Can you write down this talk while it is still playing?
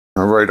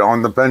All right,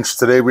 on the bench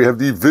today we have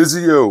the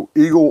Vizio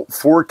Eagle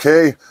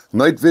 4K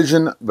night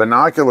vision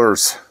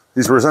binoculars.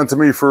 These were sent to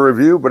me for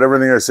review, but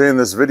everything I say in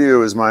this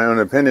video is my own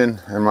opinion,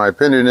 and my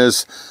opinion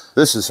is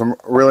this is some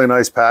really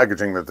nice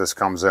packaging that this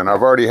comes in.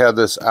 I've already had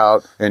this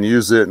out and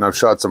used it, and I've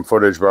shot some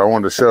footage, but I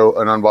wanted to show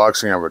an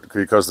unboxing of it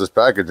because this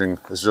packaging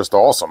is just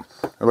awesome.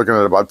 You're looking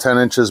at about 10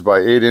 inches by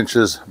 8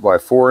 inches by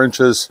 4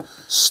 inches,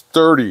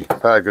 sturdy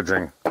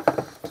packaging.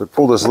 So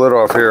pull this lid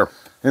off here.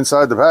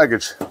 Inside the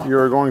package, you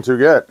are going to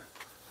get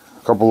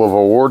a couple of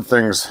award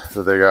things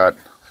that they got.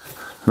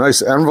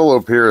 Nice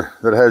envelope here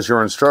that has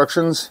your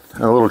instructions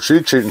and a little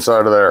cheat sheet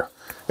inside of there.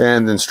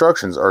 And the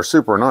instructions are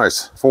super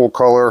nice. Full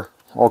color,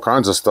 all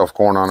kinds of stuff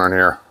going on in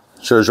here.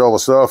 Shows you all the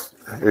stuff.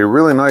 A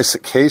really nice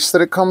case that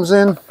it comes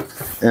in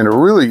and a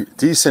really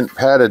decent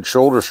padded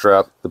shoulder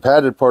strap. The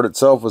padded part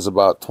itself is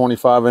about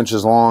 25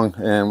 inches long,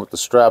 and with the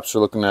straps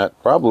you're looking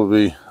at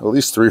probably at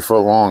least 3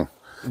 foot long.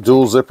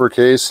 Dual zipper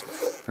case.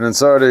 And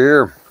inside of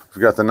here,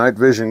 we've got the night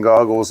vision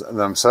goggles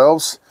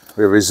themselves.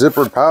 We have a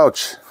zippered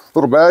pouch,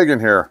 little bag in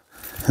here.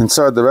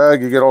 Inside the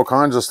bag, you get all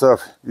kinds of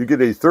stuff. You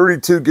get a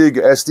 32 gig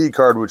SD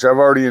card, which I've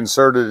already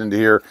inserted into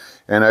here,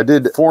 and I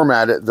did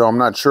format it, though I'm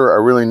not sure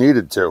I really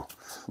needed to. A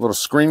little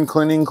screen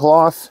cleaning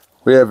cloth.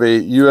 We have a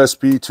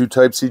USB to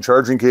Type-C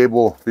charging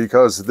cable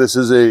because this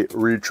is a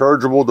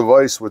rechargeable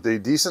device with a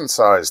decent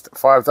sized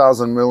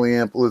 5,000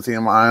 milliamp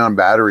lithium ion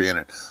battery in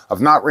it.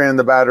 I've not ran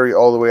the battery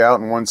all the way out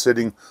in one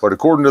sitting, but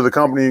according to the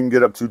company, you can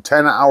get up to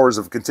 10 hours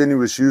of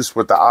continuous use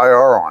with the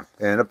IR on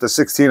and up to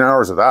 16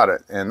 hours without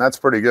it, and that's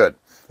pretty good.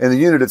 And the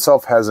unit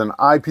itself has an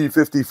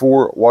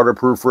IP54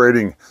 waterproof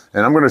rating.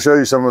 And I'm going to show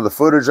you some of the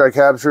footage I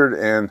captured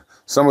and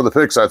some of the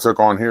pics I took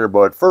on here.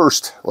 But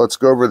first, let's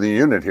go over the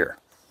unit here.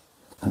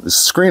 The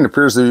screen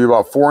appears to be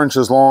about 4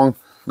 inches long.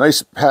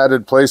 Nice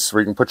padded place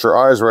where you can put your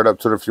eyes right up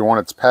to it if you want.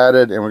 It's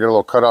padded, and we got a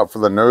little cutout for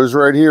the nose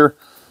right here.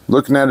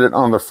 Looking at it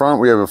on the front,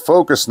 we have a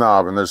focus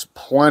knob, and there's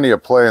plenty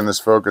of play in this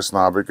focus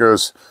knob. It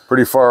goes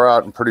pretty far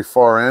out and pretty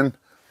far in.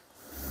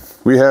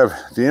 We have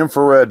the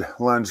infrared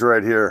lens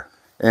right here.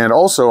 And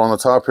also on the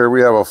top here,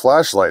 we have a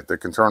flashlight that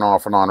can turn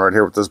off and on right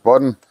here with this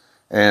button.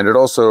 And it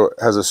also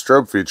has a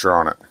strobe feature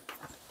on it.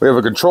 We have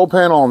a control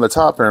panel on the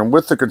top here, and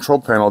with the control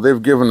panel,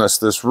 they've given us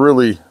this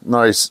really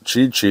nice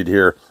cheat sheet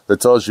here that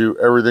tells you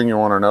everything you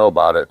want to know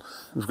about it.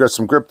 We've got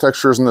some grip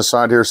textures on the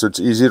side here, so it's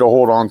easy to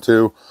hold on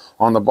to.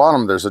 On the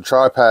bottom, there's a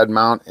tripod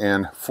mount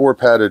and 4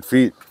 padded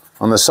feet.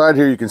 On the side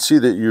here, you can see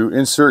that you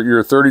insert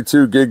your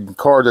 32 gig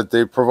card that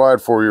they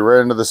provide for you right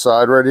into the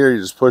side right here.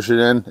 You just push it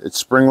in, it's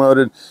spring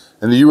loaded.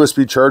 And the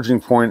USB charging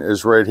point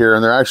is right here,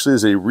 and there actually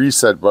is a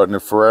reset button.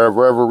 If for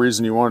whatever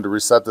reason you wanted to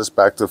reset this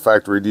back to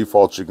factory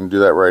defaults, you can do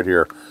that right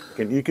here.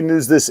 You can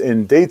use this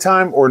in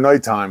daytime or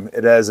nighttime.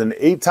 It has an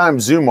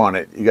 8x zoom on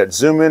it. You got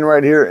zoom in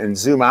right here and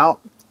zoom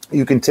out.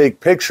 You can take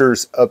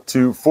pictures up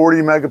to 40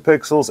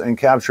 megapixels and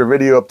capture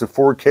video up to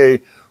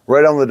 4K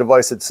right on the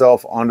device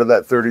itself onto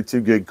that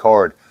 32 gig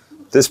card.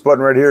 This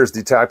button right here is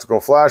the tactical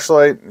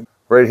flashlight.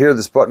 Right here,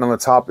 this button on the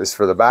top is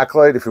for the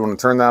backlight if you want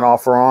to turn that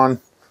off or on.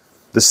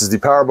 This is the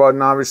power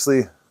button,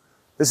 obviously.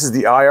 This is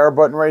the IR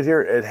button right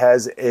here. It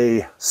has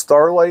a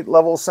starlight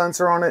level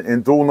sensor on it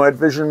in dual night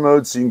vision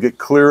mode, so you can get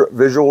clear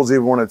visuals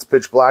even when it's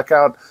pitch black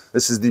out.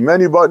 This is the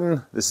menu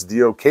button. This is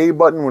the OK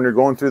button when you're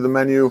going through the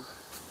menu.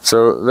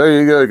 So there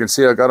you go. You can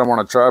see I got them on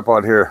a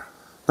tripod here.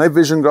 Night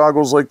vision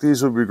goggles like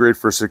these would be great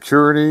for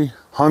security,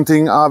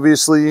 hunting,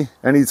 obviously,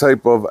 any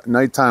type of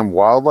nighttime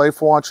wildlife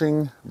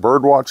watching,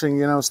 bird watching,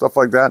 you know, stuff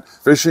like that.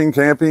 Fishing,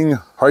 camping,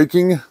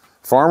 hiking.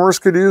 Farmers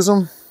could use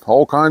them.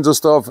 All kinds of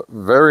stuff.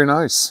 Very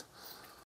nice.